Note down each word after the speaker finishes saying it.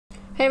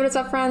Hey, what's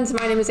up friends?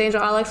 My name is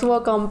Angel Alex.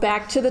 Welcome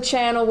back to the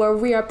channel where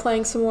we are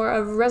playing some more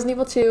of Resident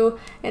Evil 2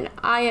 and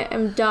I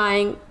am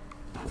dying.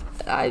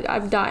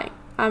 I'm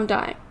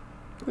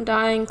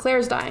dying.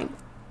 Claire's dying.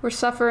 We're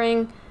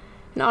suffering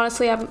and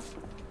honestly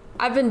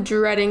I've been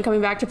dreading coming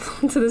back to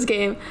this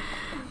game.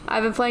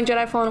 I've been playing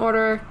Jedi Fallen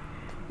Order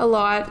a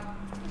lot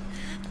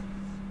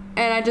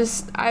and I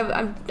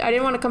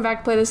didn't want to come back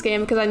to play this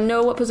game because I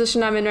know what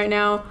position I'm in right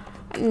now.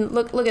 And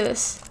look at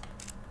this.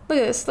 Look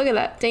at this. Look at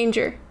that.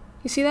 Danger.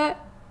 You see that?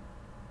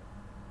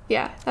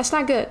 Yeah, that's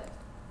not good.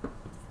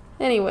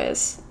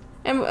 Anyways,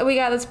 and we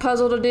got this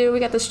puzzle to do. We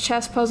got this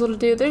chess puzzle to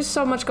do. There's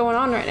so much going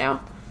on right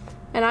now.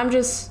 And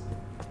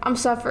I'm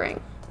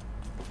suffering.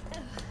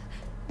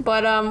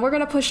 But we're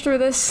gonna push through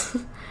this.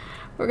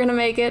 We're gonna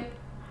make it.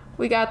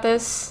 We got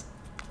this.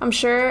 I'm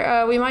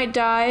sure we might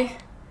die.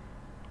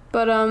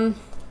 But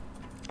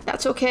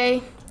that's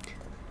okay.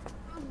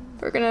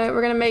 We're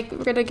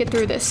gonna get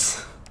through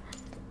this.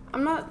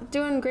 I'm not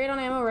doing great on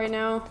ammo right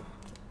now.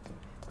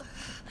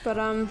 But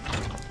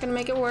gonna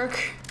make it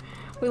work.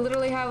 We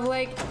literally have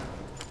like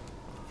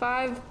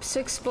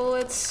 5-6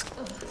 bullets.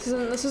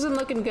 This isn't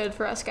looking good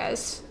for us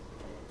guys.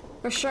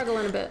 We're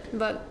struggling a bit,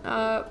 but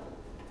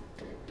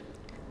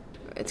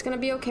it's gonna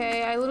be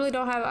okay. I literally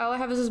don't have, all I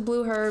have is this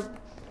blue herb.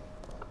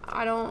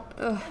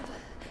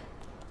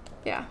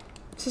 Yeah,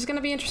 this is gonna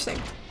be interesting.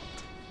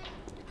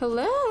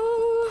 Hello?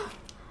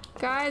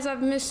 Guys,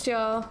 I've missed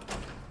y'all.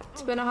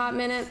 It's been a hot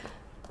minute.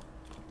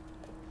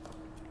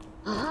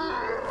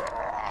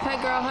 Hey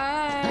girl,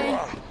 hey!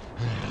 What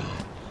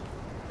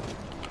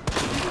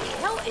the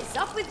hell is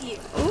up with you?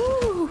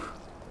 Ooh!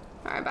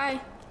 Alright,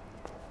 bye.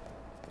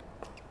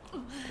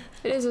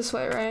 It is this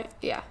way, right?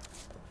 Yeah.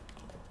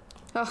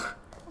 Oh,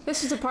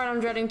 this is the part I'm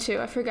dreading too.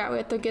 I forgot we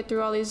have to get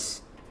through all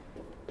these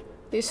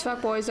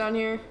fuckboys down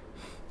here.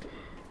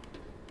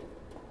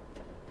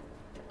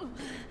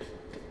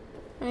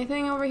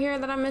 Anything over here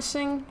that I'm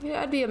missing? Yeah,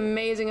 that'd be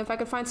amazing if I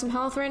could find some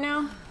health right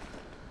now.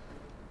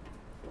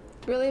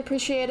 Really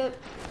appreciate it.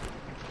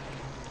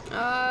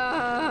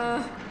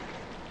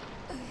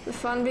 The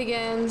fun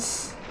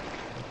begins.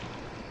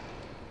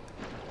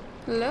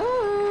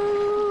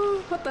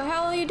 Hello? What the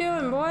hell are you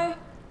doing, boy?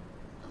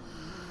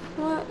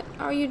 What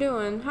are you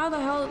doing? How the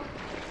hell?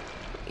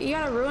 You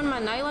gotta ruin my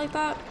night like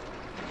that?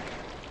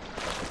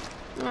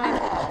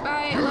 Alright,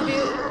 bye, I love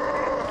you.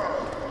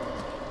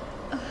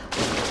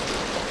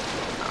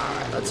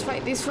 Alright, let's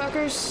fight these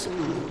fuckers.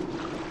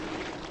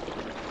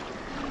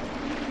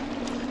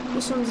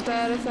 This one's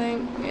dead, I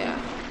think. Yeah.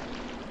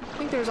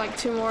 I think there's like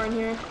 2 more in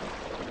here.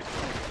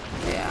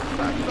 Yeah.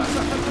 Fuck.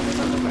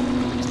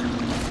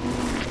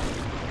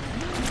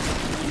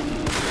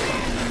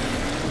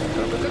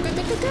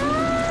 Go!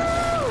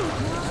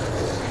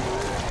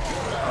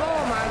 Oh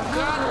my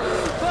god.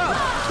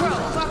 Bro,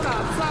 fuck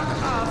off.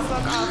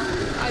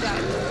 I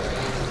died.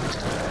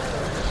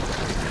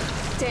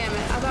 Damn it.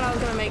 I thought I was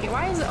gonna make it.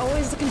 Why is it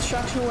always the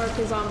construction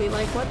worker zombie?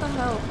 Like, what the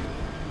hell?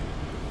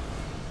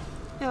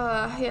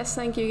 Yes,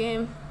 thank you,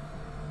 game.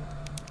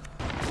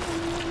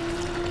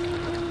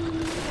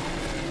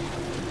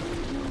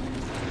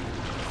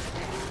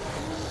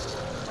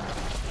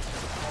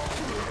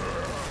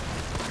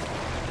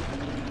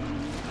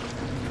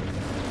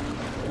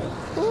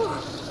 Ooh.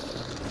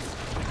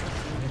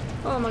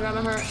 Oh my god,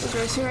 my heart is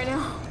racing right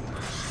now.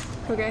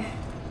 Okay.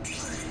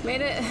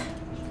 Made it.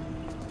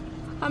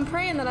 I'm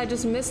praying that I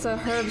just missed a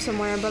herb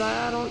somewhere, but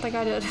I don't think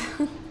I did.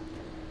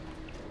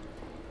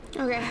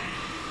 Okay.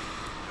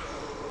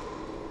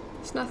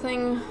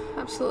 Nothing,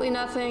 absolutely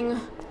nothing.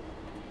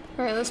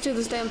 Alright, let's do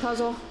this damn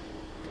puzzle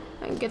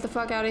and get the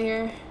fuck out of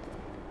here.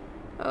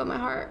 Oh, my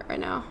heart right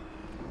now.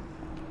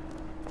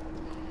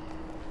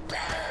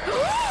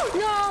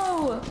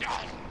 No!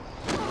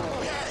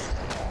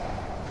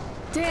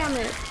 Damn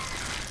it.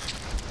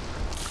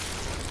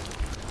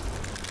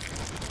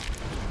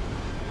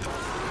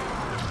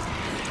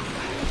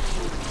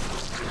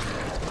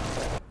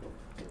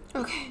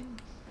 Okay.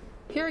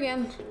 Here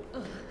again.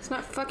 Let's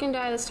not fucking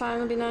die this time,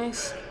 it'd be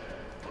nice.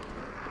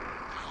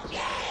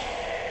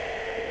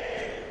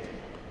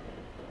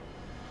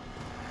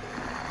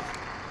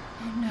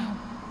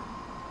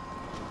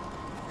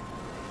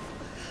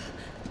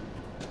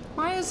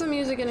 Why is the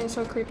music getting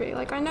so creepy?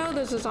 Like, I know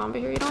there's a zombie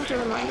here. You don't have to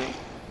remind me.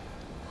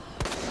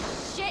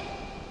 Shit!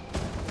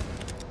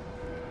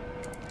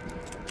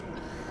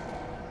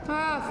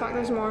 Ah, fuck,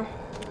 there's more.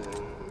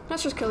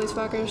 Let's just kill these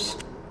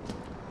fuckers.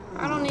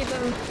 I don't need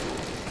them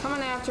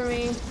coming after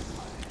me.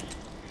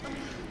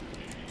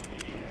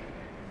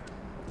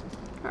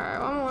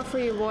 Alright, one more for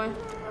you, boy.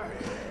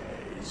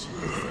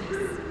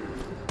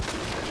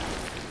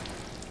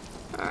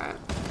 Alright,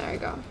 there you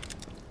go.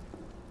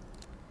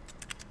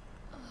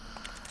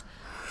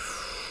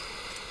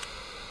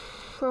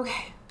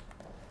 Okay.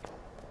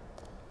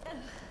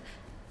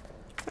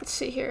 Let's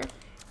see here.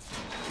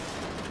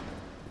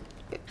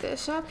 Get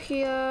this up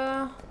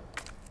here.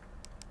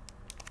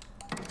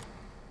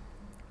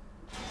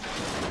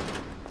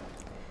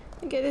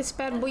 Get this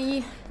bad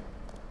boy.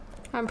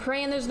 I'm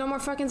praying there's no more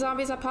fucking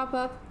zombies that pop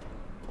up.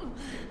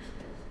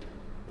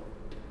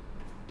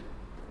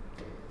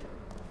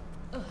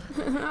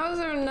 How is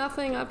there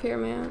nothing up here,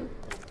 man?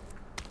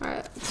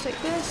 Alright, let's take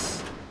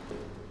this.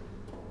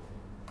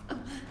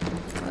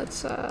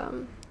 Let's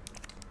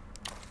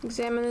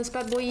examine this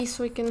bad boy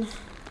so we can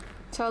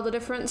tell the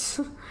difference.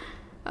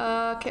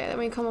 Okay, then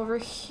we come over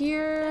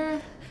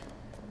here.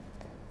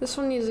 This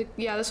one needs a,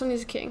 yeah, this one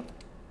needs a king,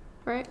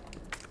 right?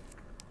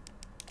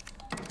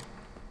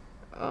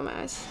 Oh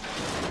my eyes.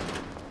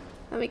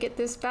 Let me get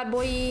this bad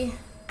boy.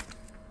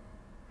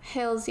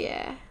 Hells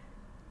yeah.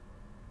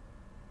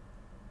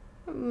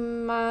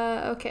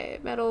 Okay,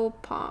 metal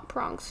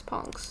prongs.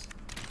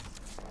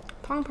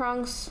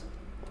 Prongs.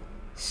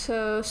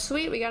 So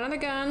sweet, we got another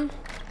gun.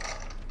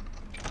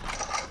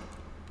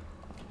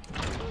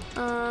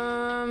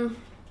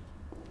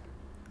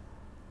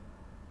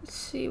 Let's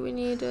see, we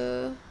need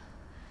to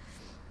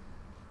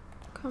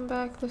come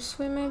back this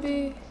way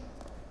maybe.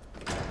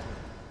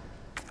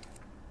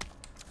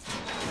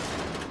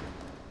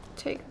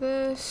 Take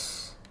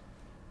this.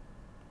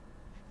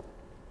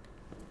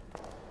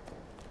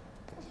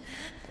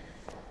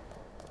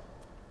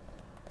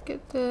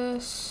 Get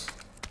this.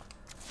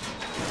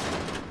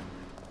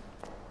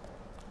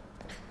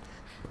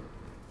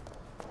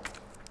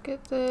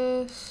 Get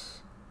this.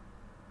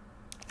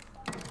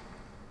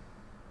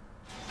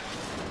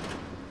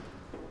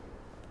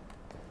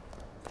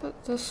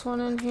 Put this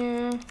one in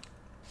here.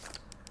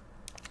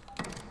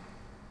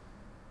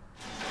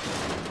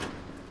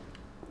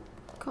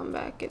 Come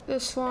back, get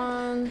this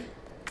one.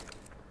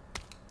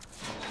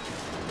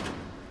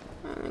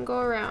 And then go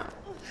around.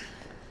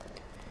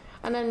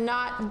 And then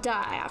not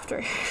die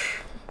after.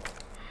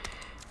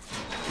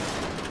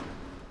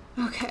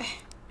 Okay.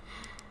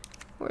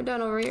 We're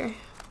done over here.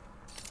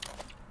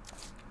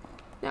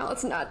 Now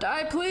let's not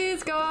die,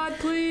 please, God,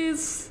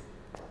 please.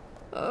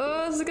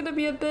 Oh, this is gonna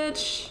be a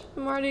bitch.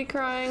 I'm already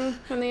crying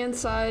on the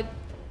inside.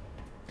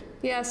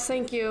 Yes,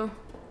 thank you.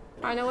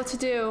 I know what to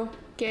do,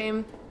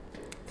 game.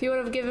 If you would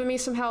have given me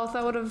some health,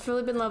 that would have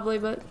really been lovely,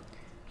 but,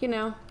 you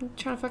know, you're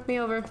trying to fuck me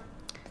over.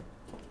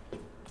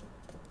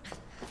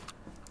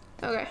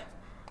 Okay,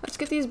 let's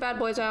get these bad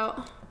boys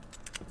out.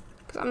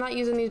 Because I'm not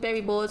using these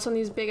baby bullets on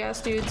these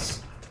big-ass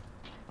dudes.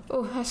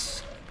 Oh,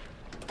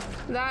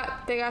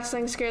 that big-ass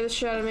thing scared the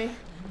shit out of me.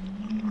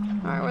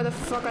 Alright, where the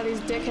fuck are these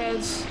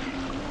dickheads?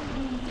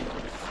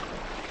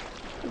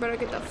 You better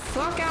get the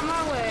fuck out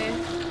my way.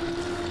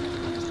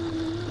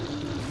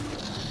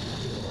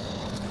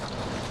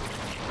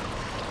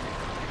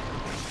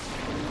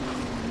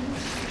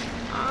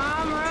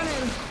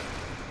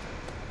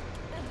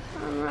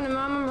 I'm running,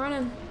 Mom, I'm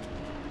running.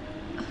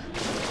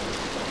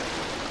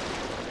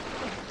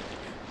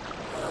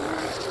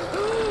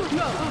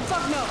 No,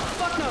 fuck no,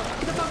 fuck no.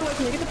 Get the fuck away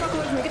from me, get the fuck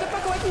away from me, get the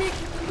fuck away from me.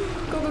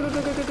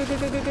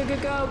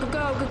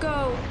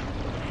 Go.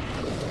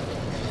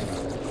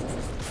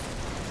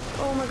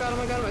 Oh my god.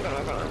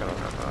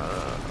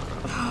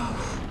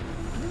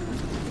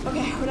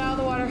 Okay, we're out of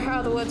the water, out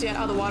of the woods, yeah,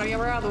 out of the water, yeah,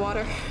 we're out of the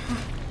water.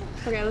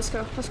 Okay, let's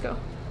go. Let's get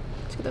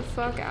the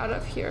fuck out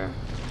of here.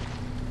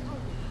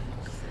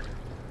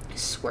 I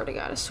swear to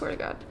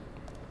God.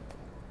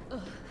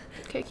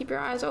 Okay, keep your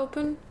eyes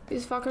open.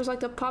 These fuckers like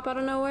to pop out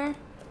of nowhere.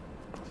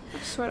 I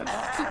swear to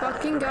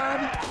fucking God.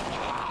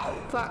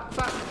 Fuck,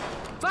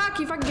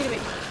 you fucking kidding me.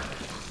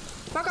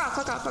 Fuck off.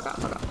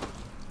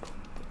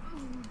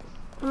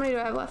 How many do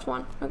I have left?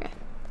 One. Okay.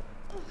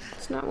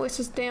 Let's not waste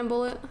this damn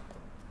bullet.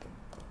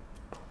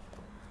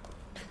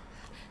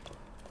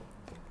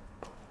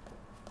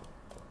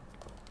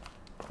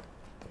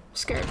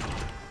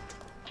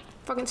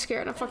 I'm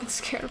scared. I'm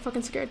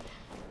fucking scared.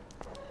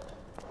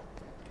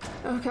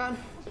 Oh God.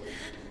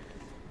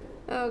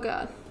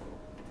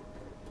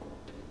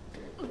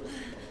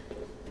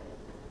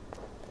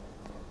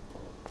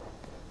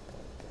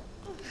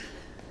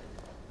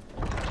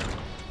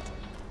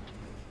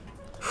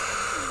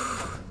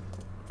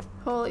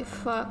 Holy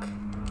fuck.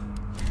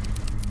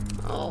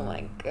 Oh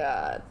my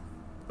God.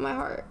 My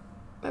heart.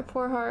 My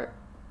poor heart.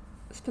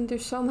 It's been through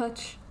so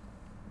much.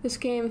 This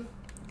game.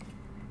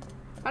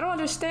 I don't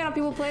understand how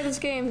people play this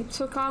game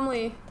so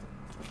calmly.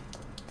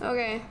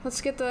 Okay,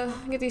 let's get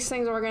these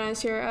things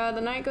organized here.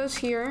 The knight goes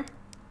here.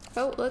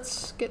 Oh,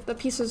 let's get the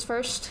pieces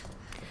first.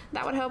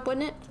 That would help,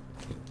 wouldn't it?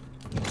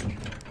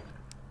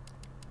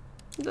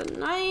 The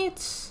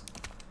knights.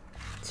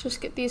 Let's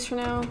just get these for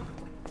now.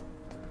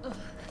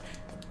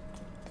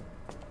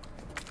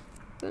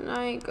 The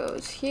knight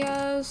goes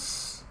here.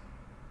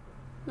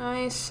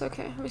 Nice.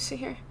 Okay, let me see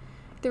here.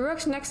 The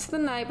rook's next to the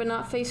knight, but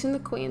not facing the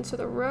queen. So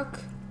the rook,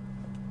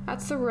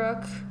 that's the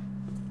rook.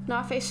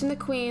 Not facing the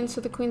queen,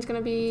 so the queen's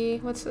gonna be,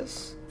 what's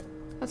this?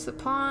 That's the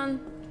pawn.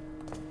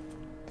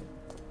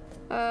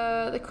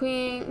 The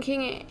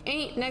king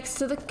ain't next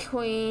to the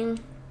queen,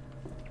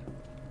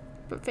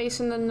 but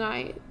facing the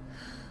knight.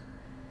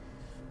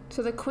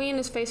 So the queen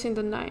is facing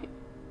the knight.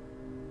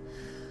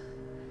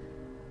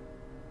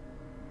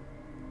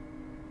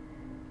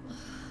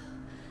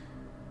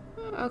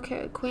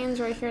 Okay, the queen's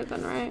right here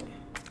then, right?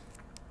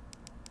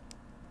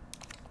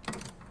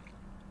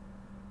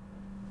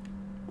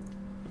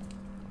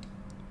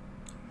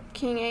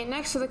 King ain't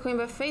next to the queen,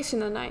 but facing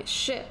the knight.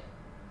 Shit.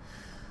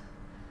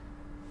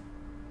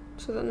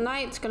 So the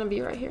knight's gonna be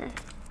right here.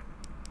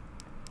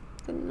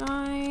 The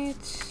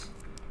knight.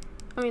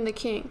 I mean the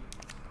king.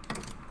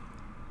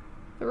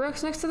 The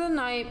rook's next to the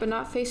knight, but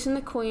not facing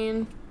the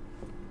queen.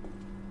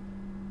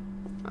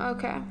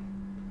 Okay.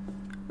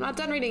 I'm not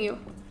done reading you.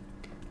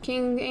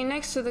 King ain't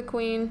next to the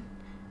queen,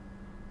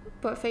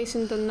 but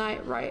facing the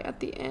knight right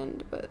at the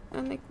end.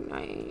 And the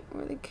knight,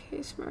 where the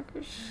case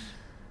markers?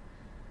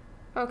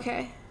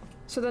 Okay.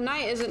 So the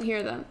knight isn't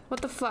here then.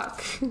 What the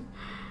fuck?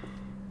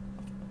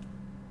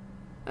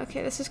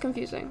 Okay, this is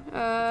confusing.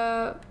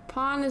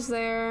 Pawn is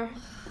there.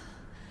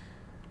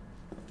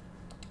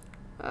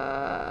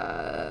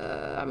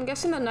 I'm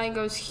guessing the knight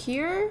goes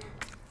here.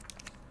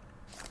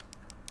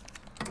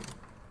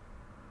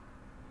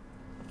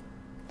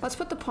 Let's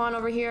put the pawn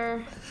over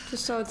here,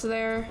 just so it's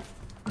there.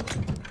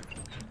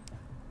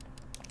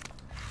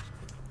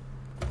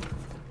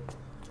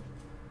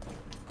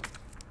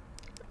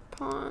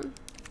 Pawn.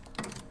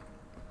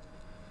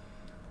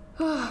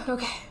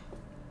 Okay.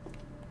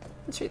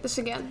 Let's read this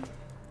again.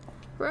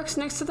 Rook's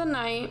next to the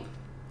knight.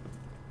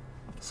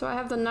 So I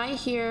have the knight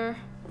here,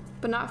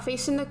 but not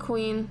facing the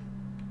queen.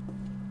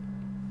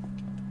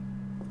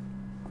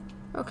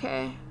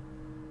 Okay.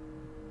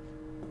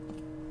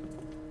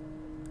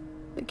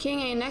 The king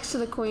ain't next to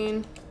the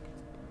queen,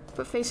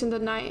 but facing the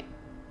knight.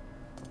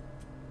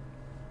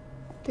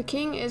 The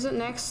king isn't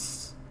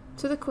next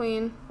to the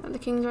queen, and the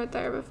king's right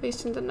there, but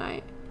facing the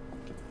knight.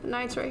 The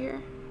knight's right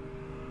here.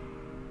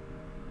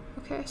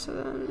 Okay, so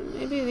then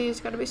maybe these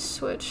gotta be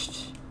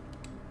switched.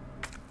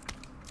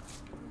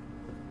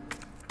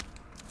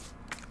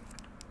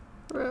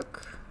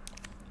 Rook.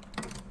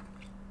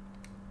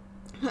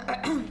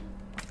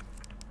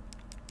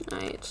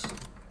 Knight.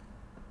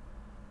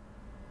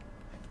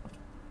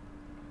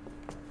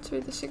 Let's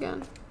read this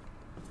again.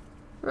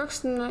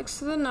 Rook's next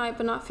to the knight,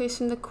 but not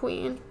facing the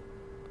queen.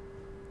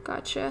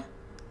 Gotcha.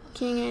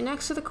 King ain't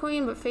next to the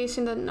queen, but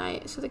facing the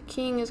knight. So the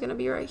king is gonna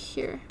be right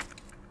here.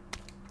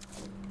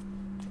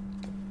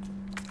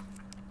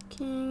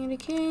 King and a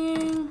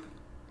king.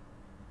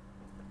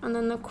 And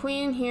then the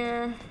queen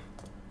here.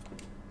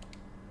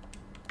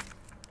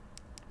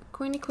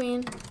 Queenie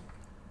queen.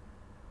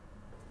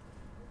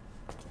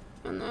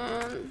 And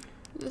then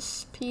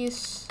this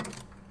piece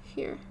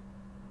here.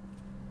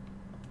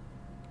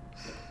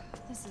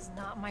 This is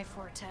not my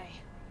forte.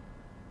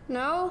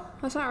 No,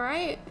 that's not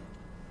right.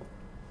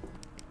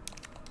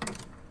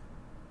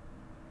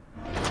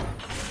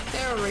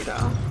 There we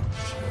go.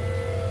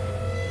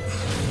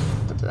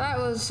 That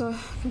was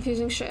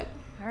confusing shit.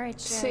 All right,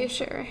 Sherry. Save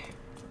Sherry.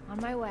 On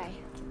my way.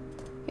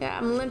 Yeah,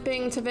 I'm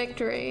limping to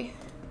victory.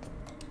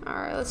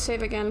 Alright, let's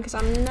save again, because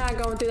I'm not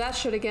going through that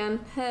shit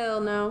again.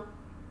 Hell no.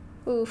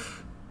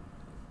 Oof.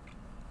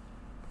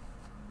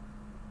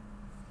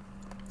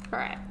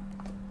 Alright.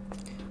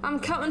 I'm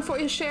coming for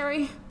you,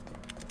 Sherry.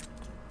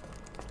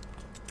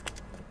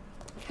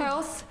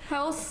 Health,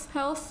 health,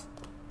 health.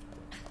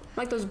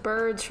 Like those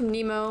birds from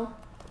Nemo.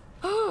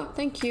 Oh,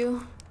 thank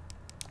you.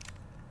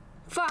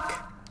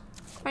 Fuck!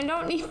 I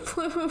don't need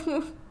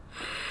blue.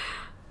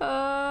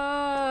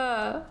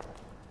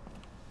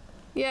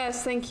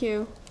 Yes, thank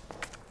you.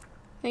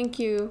 Thank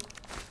you.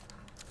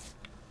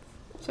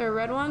 Is there a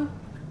red one?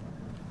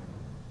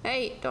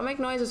 Hey, don't make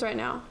noises right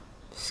now.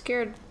 I'm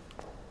scared.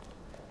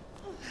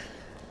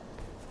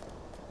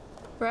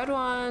 Red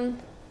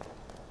one.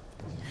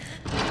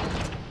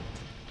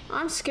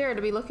 I'm scared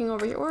to be looking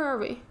over here. Where are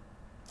we?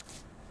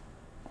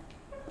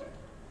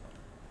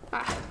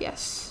 Ah,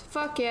 yes.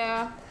 Fuck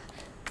yeah.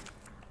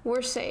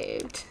 We're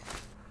saved.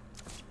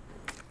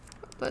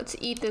 Let's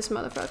eat this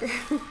motherfucker.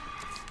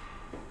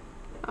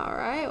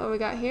 Alright, what we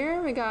got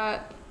here? We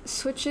got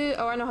switches.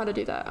 Oh, I know how to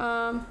do that.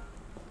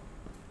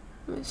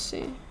 Let me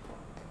see.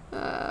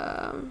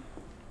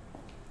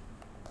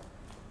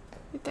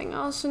 Anything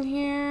else in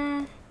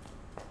here?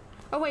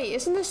 Oh wait,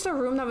 isn't this the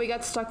room that we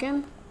got stuck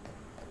in?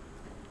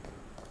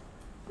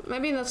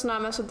 Maybe let's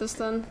not mess with this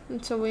then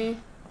until we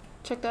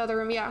check the other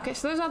room. Yeah, okay,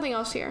 so there's nothing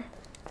else here.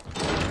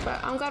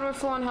 But I'm glad we're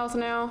full on health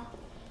now.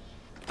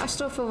 I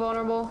still feel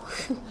vulnerable.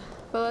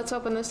 But let's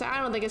open this. I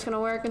don't think it's gonna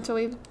work until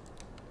we...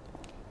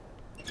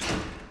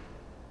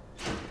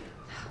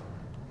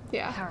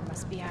 Yeah. Power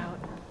must be out.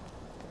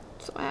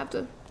 So I have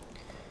to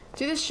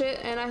do this shit,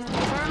 and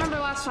if I remember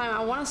last time,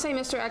 I want to say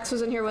Mr. X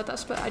was in here with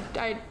us, but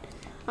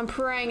I'm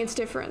praying it's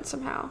different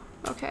somehow.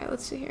 Okay,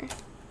 let's see here.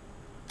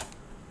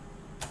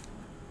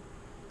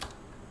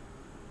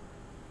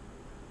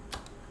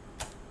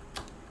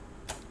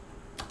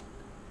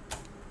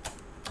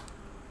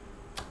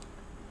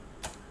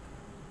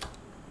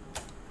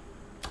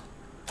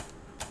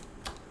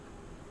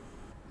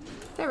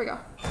 There we go.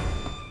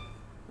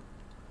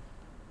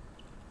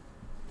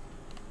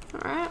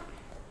 Alright.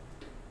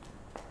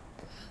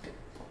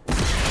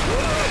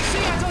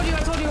 See, I told you.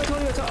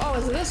 Oh,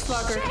 is it this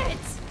fucker?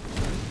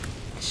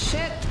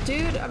 Shit,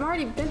 dude. I've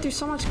already been through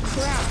so much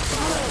crap.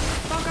 Oh,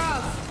 fuck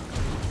off.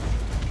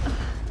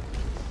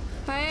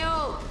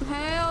 Help!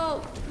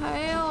 Help!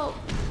 Help!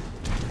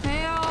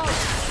 Help!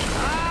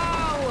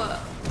 Ow!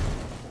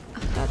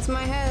 That's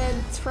my head.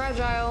 It's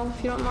fragile,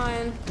 if you don't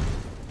mind.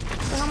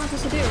 The hell am I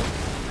supposed to do?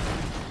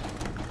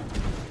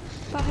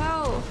 The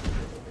hell?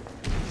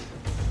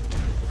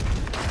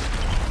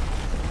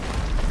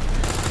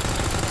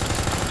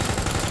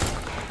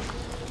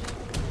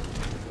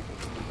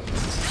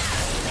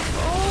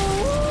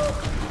 Oh!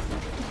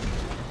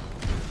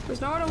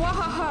 There's nowhere to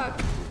walk.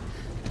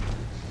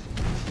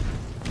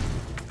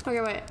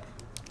 Okay, wait.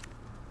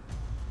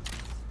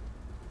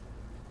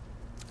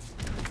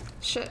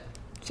 Shit.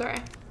 Sorry.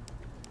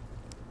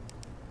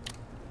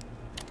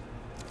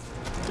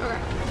 Okay.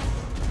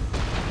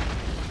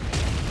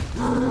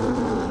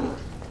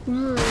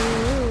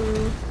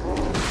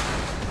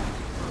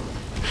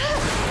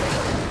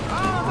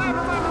 Oh, I'm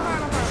on fire.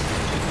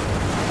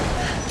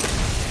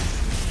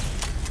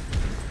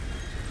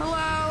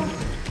 Hello?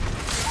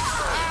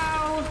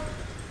 Ow.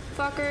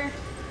 Fucker.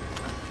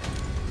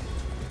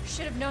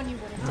 Should have known you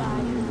would have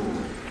died.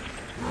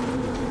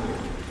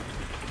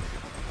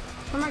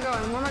 Where am I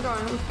going?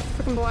 I'm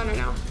freaking blind right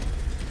now.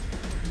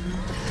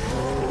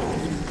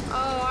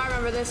 Oh, I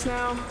remember this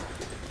now.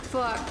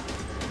 Fuck.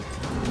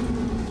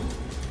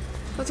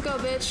 Let's go,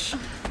 bitch.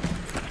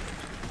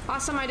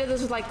 Last time I did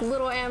this with like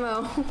little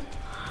ammo.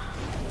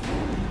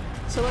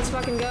 So let's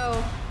fucking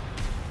go.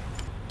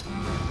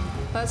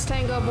 Let's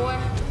tango, boy.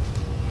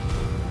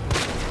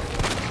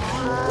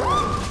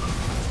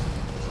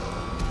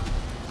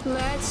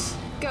 Let's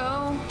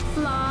go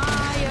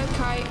fly a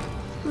kite.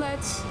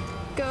 Let's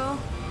go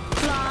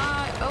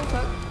fly. Oh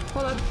fuck.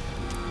 Hold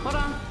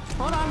on.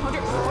 Hold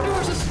your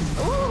horses.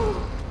 Ooh.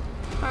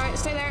 Alright,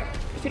 stay there.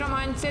 If you don't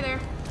mind, stay there.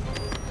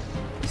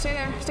 Stay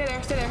there. I said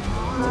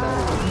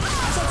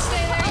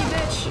stay there, you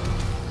bitch.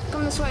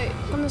 Come this way.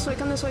 Come this way.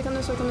 Come over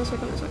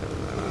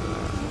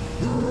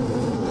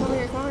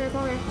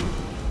here.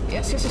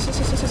 Yes.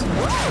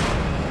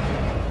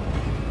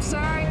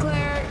 Sorry,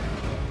 Claire.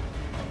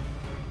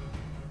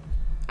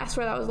 I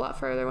swear that was a lot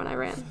further when I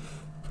ran.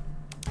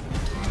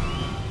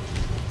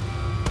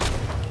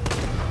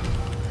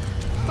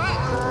 Fuck!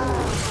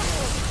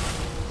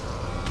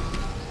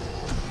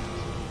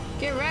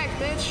 Get wrecked,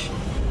 bitch.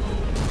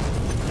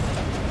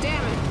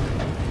 Damn it.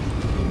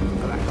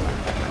 Go back.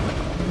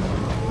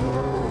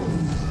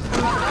 I'm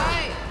about to die.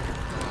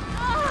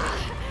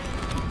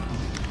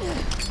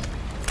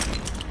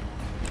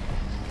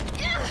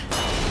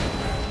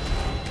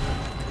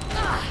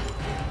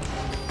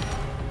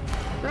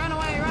 Run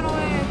away.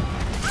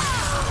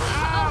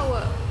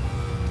 Ow.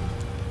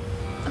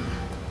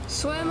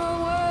 Swim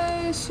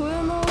away.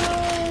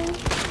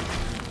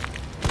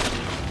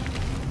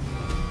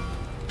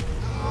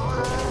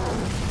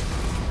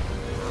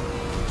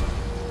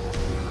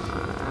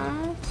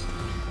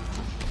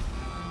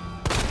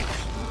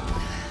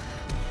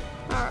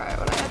 Alright,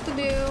 what I have to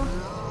do, I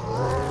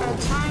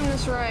gotta time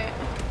this right.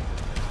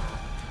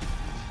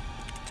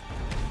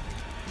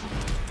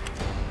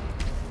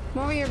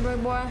 Come over here,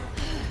 big boy.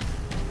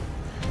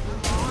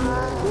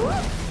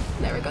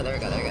 There we go.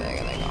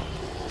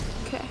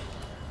 Okay.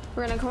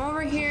 We're gonna come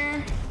over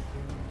here.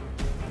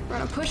 We're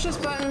gonna push this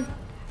button.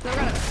 Then we're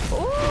gonna.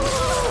 Ooh!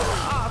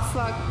 Oh,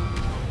 fuck.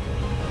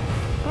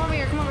 Come over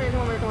here.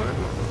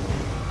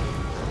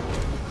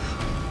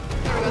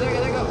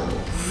 There we go.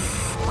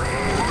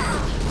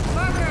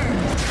 Fucker!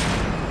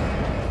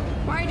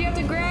 Why'd you have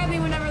to grab me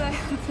whenever that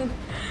happened?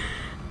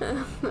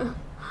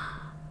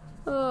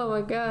 Oh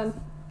my god.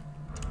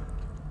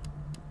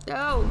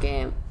 Oh,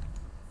 game.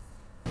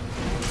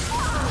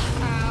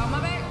 Ow, my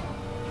back.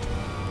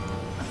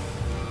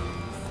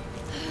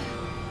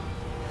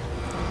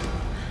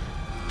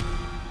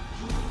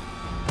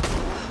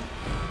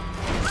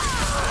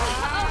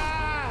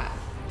 Ah.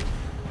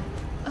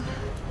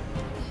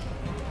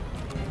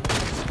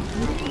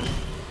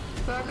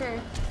 Fucker.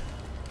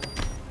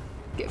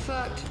 Get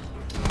fucked.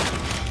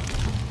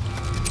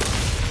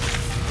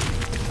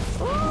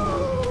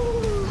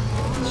 Ooh.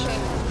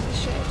 Shit.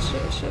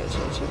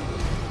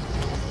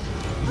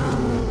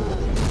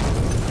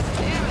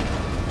 Damn it.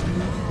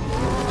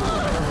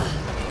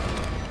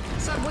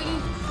 What's up, Wiggy?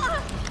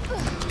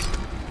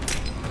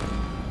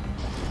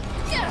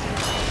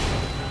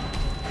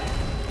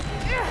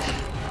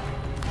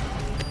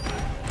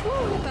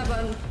 Woo, hit that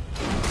button.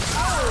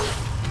 Oh!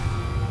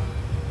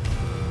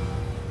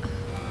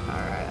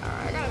 Alright. I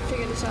gotta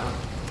figure this out.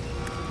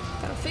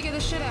 Gotta figure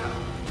this shit out.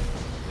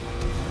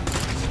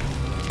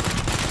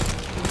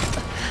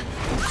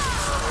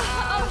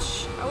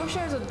 Ouch. I wish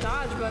there was a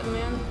dodge button,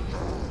 man.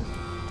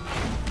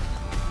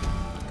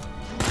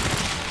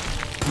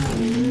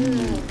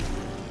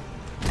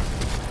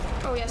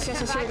 Oh yes, here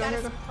we go. I got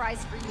a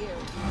surprise for you.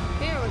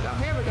 Here we go.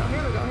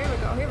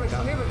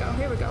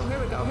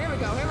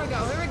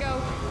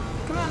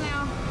 Come on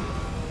now.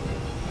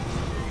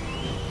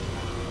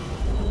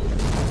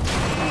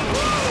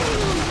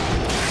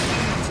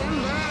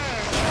 Timber.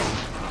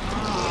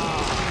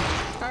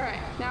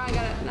 Alright, now I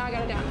got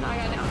it down.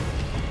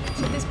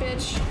 Hit this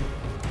bitch.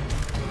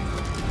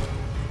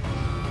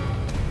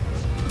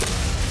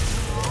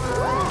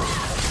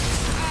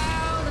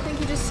 Ow, the thing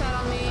he just sat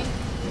on me.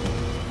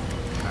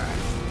 Alright.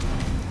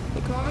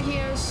 We come over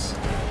here,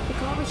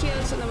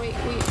 and then we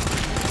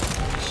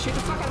Shoot the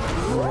fuck out of him.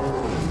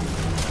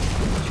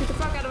 Shoot the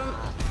fuck out of him.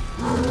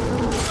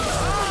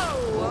 Oh,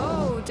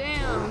 whoa,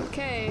 damn.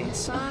 Okay,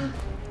 son.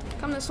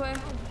 Come this way.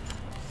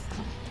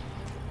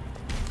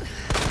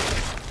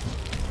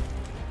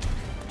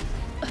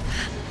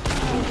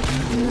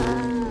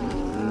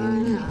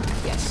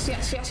 Yes.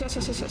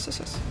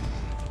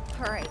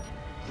 All right,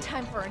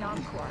 time for an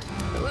encore.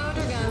 Load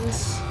our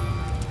guns.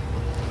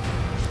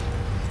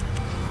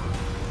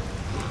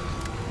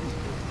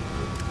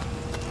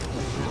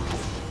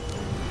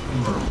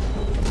 There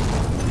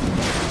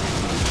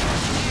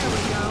we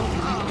go.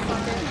 Oh,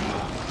 fucker.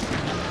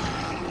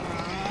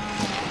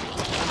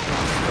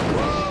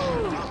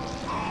 Woo!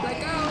 Let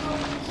go.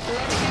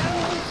 Let go.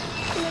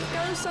 Let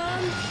go,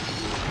 son.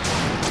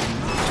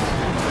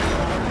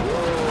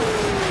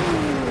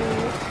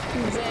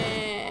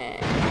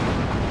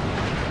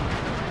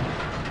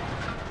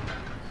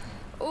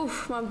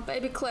 Oof, my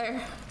baby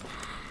Claire.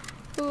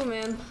 Ooh,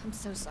 man. I'm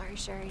so sorry,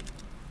 Sherry.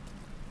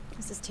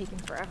 This is taking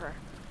forever.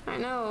 I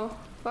know.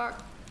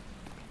 Fuck.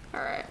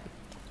 Alright.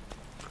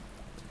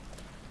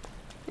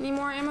 Any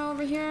more ammo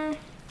over here?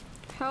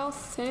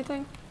 Health?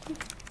 Anything?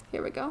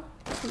 Here we go.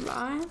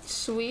 Bye.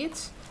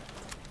 Sweet.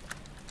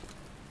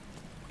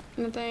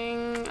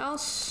 Anything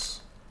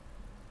else?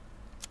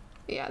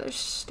 Yeah, there's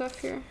stuff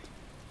here.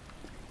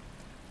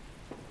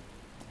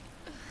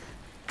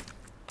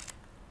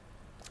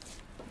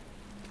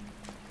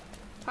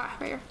 Ah,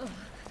 right here.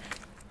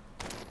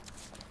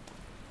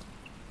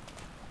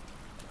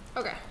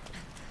 Okay.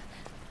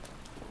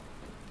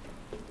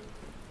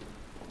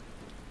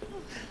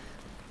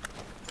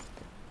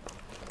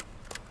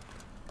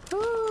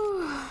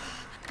 Whew.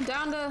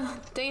 Down to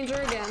danger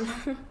again.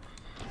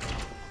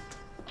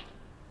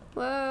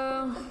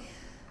 Hello.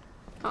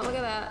 Oh, look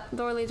at that.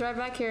 Door leads right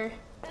back here.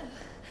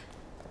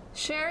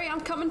 Sherry,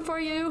 I'm coming for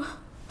you.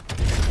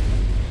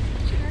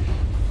 Sherry.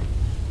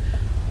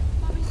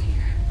 Mommy's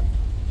here.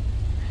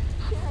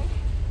 Sherry.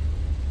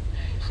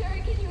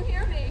 Sherry, can you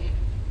hear me?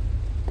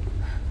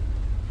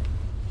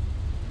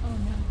 Oh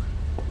no.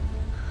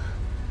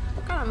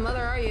 What kind of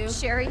mother are you?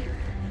 Sherry?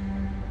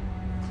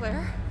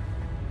 Claire?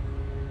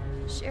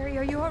 Sherry,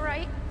 are you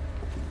alright?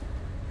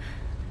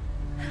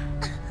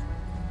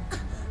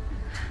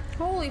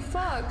 Holy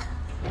fuck.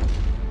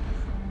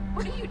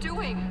 What are you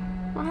doing?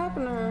 What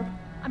happened to her?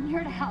 I'm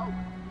here to help.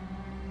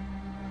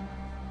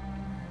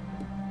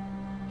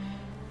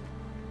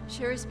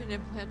 Sherry's been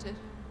implanted.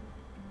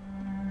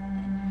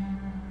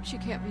 She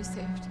can't be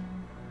saved.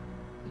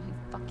 Are you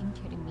fucking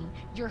kidding me?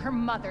 You're her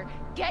mother.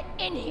 Get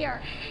in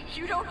here!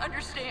 You don't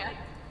understand.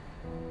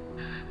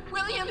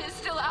 William is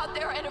still out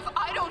there, and if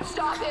I don't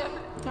stop him...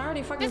 I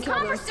already fucking This killed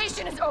her.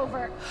 conversation is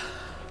over!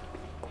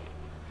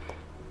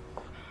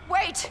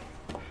 Wait!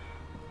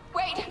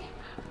 Wait!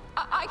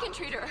 I can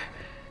treat her.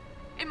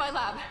 In my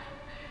lab.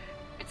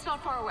 It's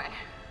not far away.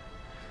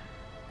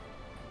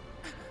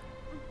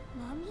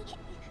 Mommy?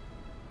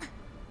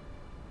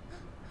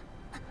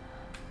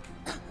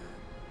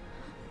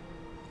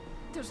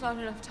 There's not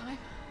enough time.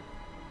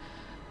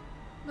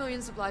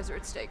 Millions of lives are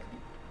at stake.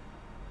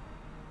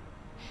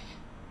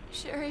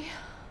 Sherry,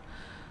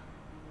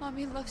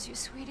 Mommy loves you,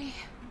 sweetie.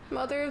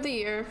 Mother of the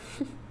year.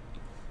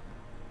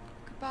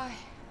 Goodbye.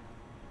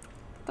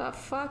 The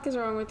fuck is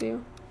wrong with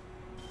you?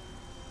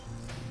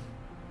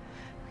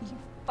 Are you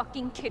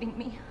fucking kidding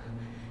me?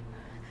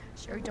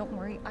 Sherry, don't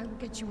worry. I will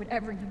get you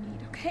whatever you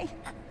need, okay?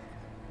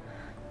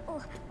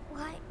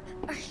 Why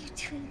are you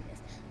doing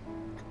this?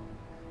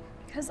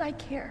 Because I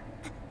care.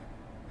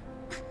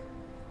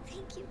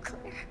 Thank you,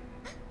 Claire.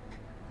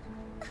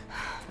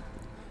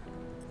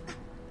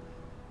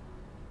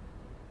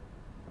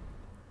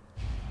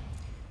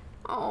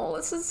 Oh,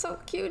 this is so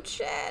cute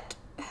shit.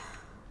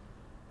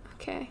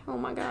 Okay, oh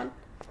my god.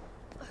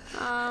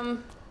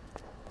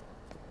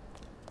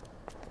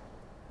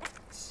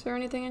 Is there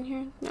anything in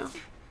here? No.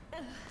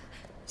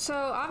 So,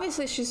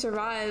 obviously she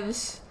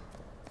survives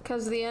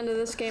because of the end of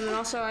this game, and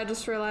also I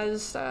just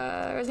realized,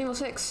 Resident Evil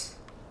 6.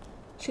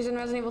 She's in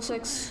Resident Evil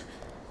 6.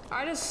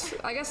 I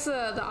guess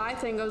the eye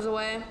thing goes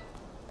away.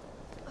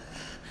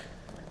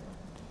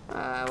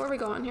 Where are we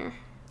going here?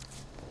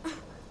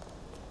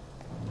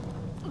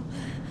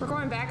 We're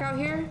going back out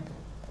here?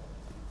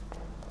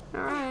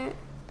 Alright.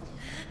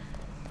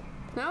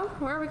 No?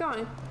 Where are we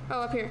going?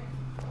 Oh, up here.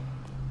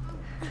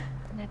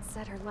 Ned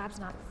said her lab's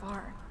not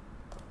far.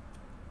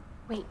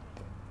 Wait.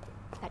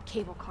 That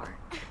cable car.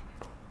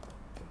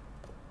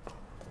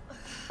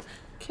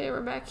 Okay,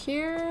 we're back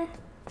here.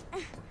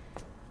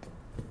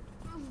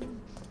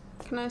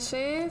 Can I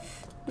save?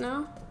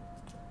 No?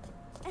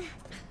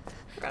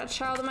 I got a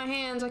child in my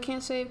hands, I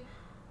can't save.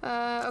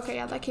 Okay,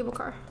 yeah, that cable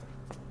car.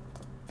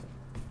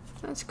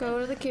 Let's go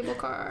to the cable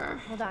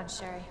car. Hold on,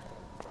 Sherry.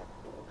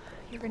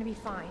 You're gonna be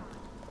fine.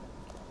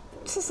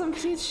 This is some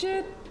cute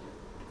shit.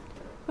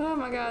 Oh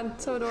my god,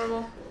 so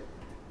adorable.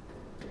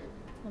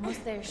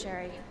 Almost there,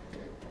 Sherry.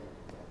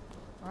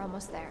 We're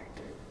almost there.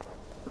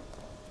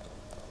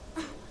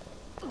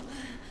 Oh,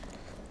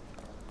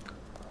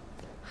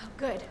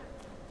 good.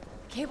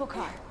 Cable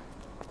car.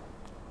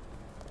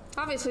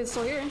 Obviously it's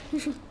still here.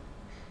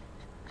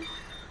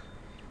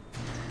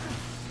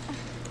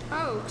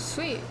 Oh,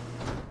 sweet.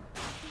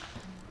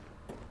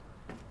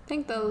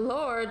 Thank the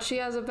Lord she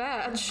has a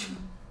badge.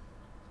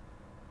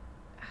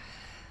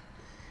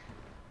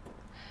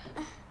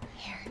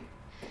 Here.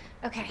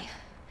 Okay.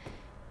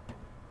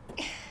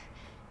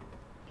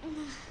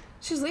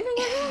 She's leaving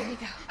There again? you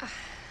go.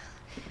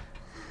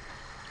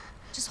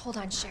 Just hold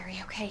on, Sherry,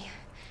 okay?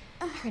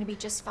 You're gonna be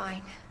just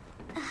fine.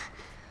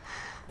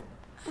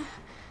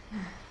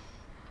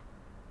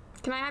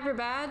 Can I have your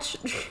badge?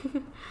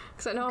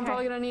 Because I know I'm Okay.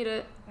 probably gonna need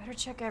it. Better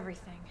check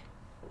everything.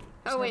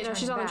 Oh wait, no,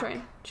 she's on the turning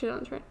train. She's on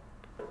the train.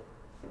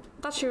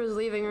 I thought she was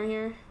leaving her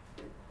here.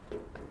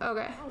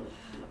 Okay.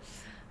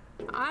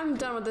 I'm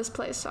done with this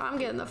place, so I'm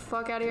getting the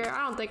fuck out of here.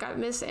 I don't think I've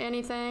missed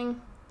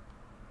anything.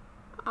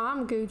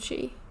 I'm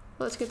Gucci.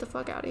 Let's get the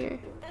fuck out of here.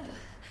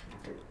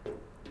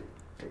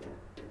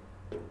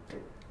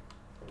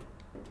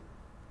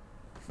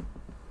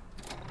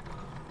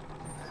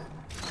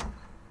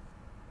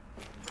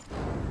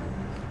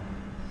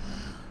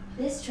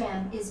 This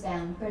tram is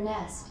bound for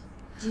Nest.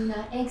 Do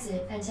not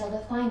exit until the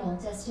final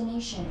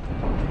destination.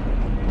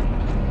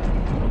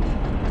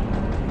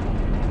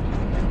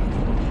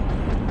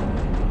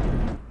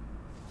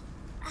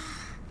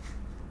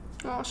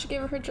 Oh, she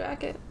gave her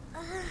jacket.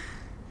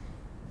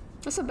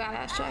 That's a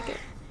badass jacket.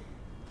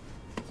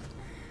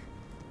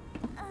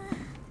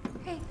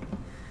 Hey.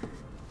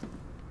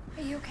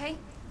 Are you okay?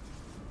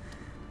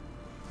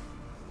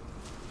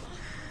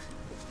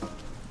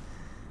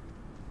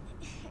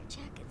 Your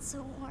jacket's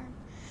so warm.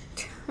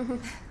 My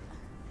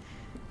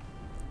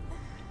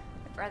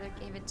brother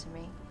gave it to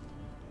me.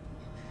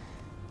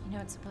 You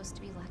know it's supposed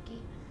to be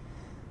lucky?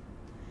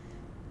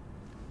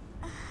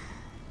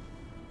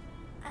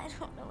 I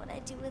don't know what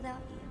I'd do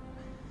without you.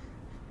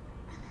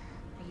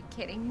 Are you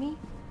kidding me?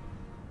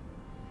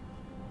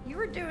 You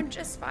were doing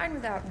just fine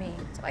without me,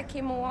 so I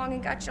came along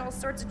and got you all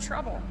sorts of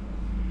trouble.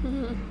 I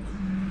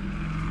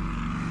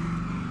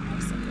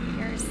have something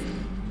yours.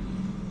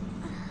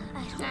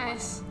 I don't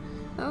Nice.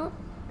 Oh,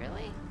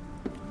 Really?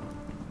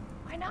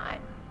 Why not?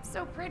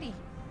 So pretty.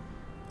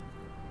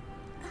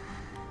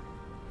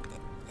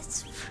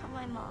 It's from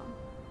my mom.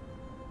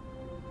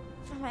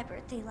 For my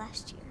birthday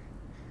last year.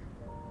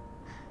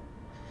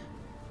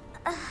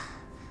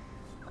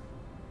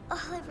 All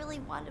I really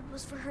wanted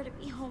was for her to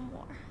be home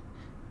more.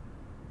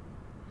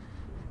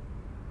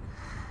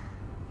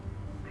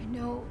 I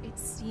know it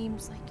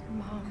seems like your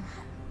mom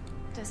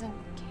doesn't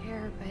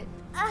care, but...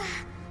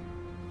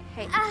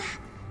 Hey,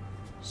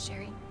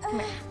 Sherry, come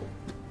here.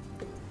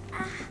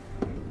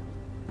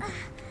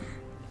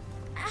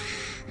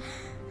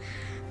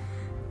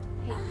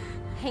 Hey,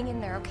 hang in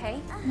there,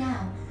 okay?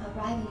 Now,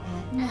 arriving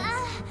at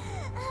Nest.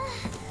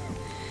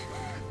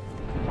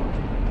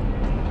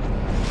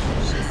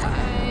 she's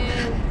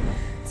fine.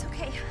 It's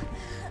okay.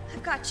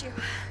 I've got you.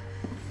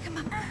 Come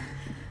on.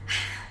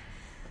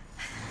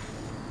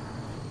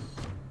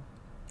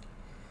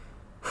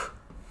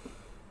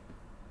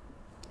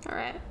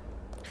 Alright.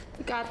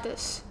 We got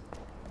this.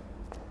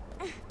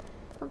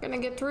 We're gonna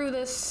get through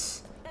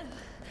this.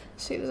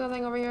 See, there's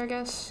nothing over here, I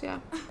guess. Yeah.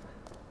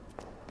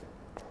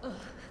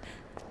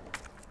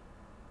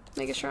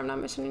 Making sure I'm not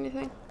missing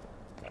anything.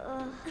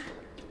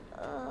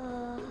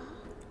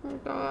 Oh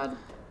god.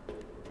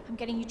 I'm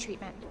getting you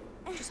treatment.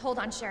 Just hold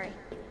on, Sherry.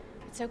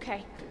 It's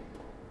okay.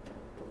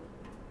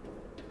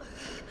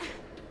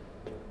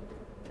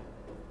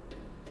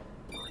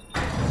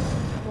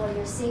 For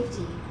your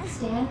safety,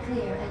 stand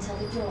clear until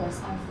the doors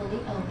are fully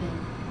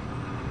open.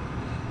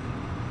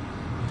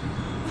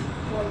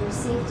 For your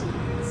safety,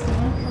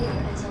 stand clear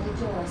until the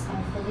doors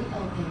are fully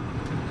open.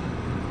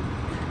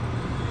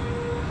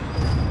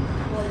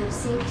 For your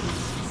safety,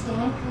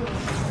 stand clear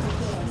until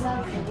the doors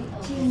are fully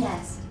open. To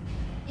Nest.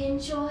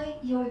 Enjoy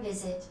your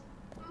visit.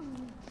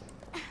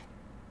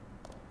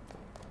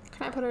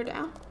 Can I put her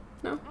down?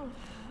 No?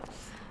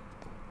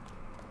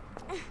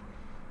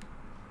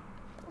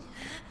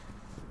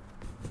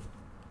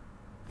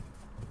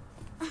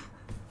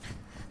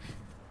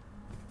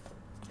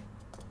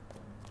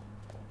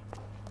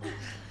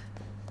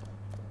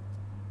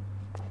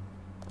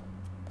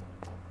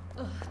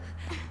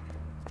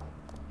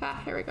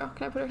 Ah, here we go.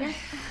 Can I put her here?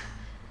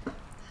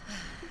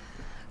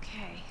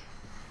 Okay.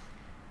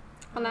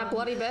 On that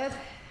bloody bed?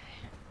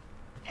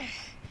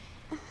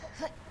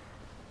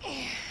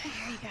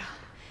 Here you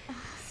go.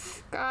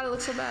 God, it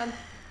looks so bad.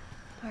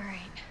 All right.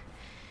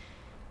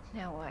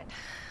 Now what?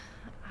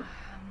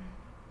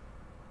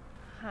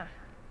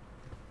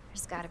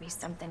 There's got to be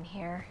something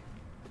here.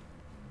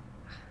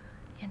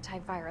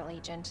 Antiviral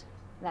agent.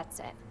 That's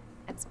it.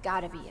 That's got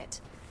to be it.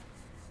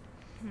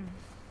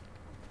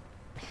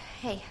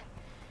 Hey.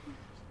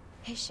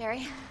 Hey,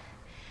 Sherry.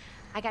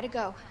 I gotta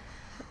go.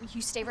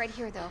 You stay right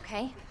here, though,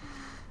 okay?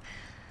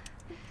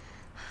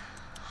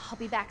 I'll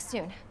be back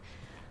soon.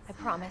 I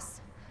promise.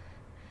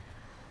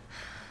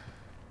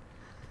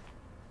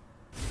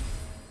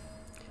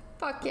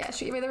 Fuck yeah,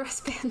 she gave me the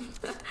wristband.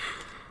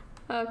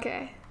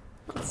 Okay.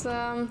 Let's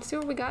see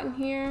what we got in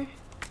here.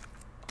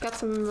 Got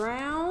some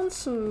rounds,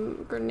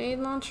 some grenade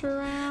launcher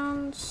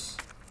rounds.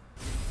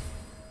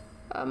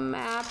 A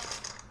map.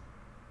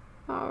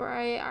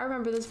 Alright, I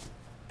remember this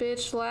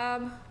bitch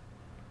lab.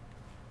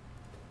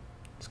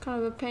 It's kind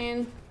of a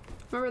pain.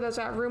 Remember there's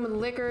that room with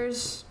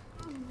liquors.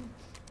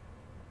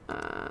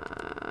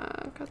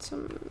 Got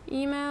some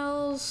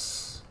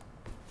emails.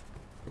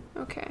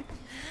 Okay.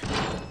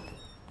 Let's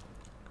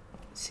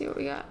see what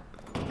we got.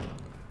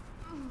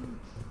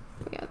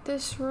 We got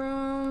this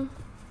room.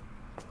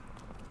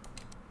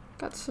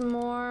 Got some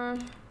more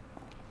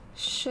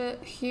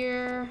shit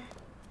here.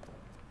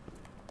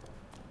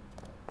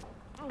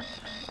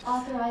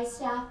 Authorized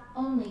staff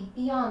only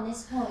beyond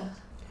this point.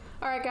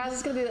 Alright guys,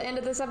 that's going to be the end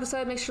of this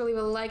episode. Make sure to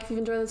leave a like if you've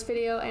enjoyed this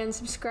video and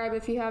subscribe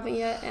if you haven't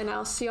yet, and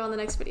I'll see you on the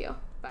next video.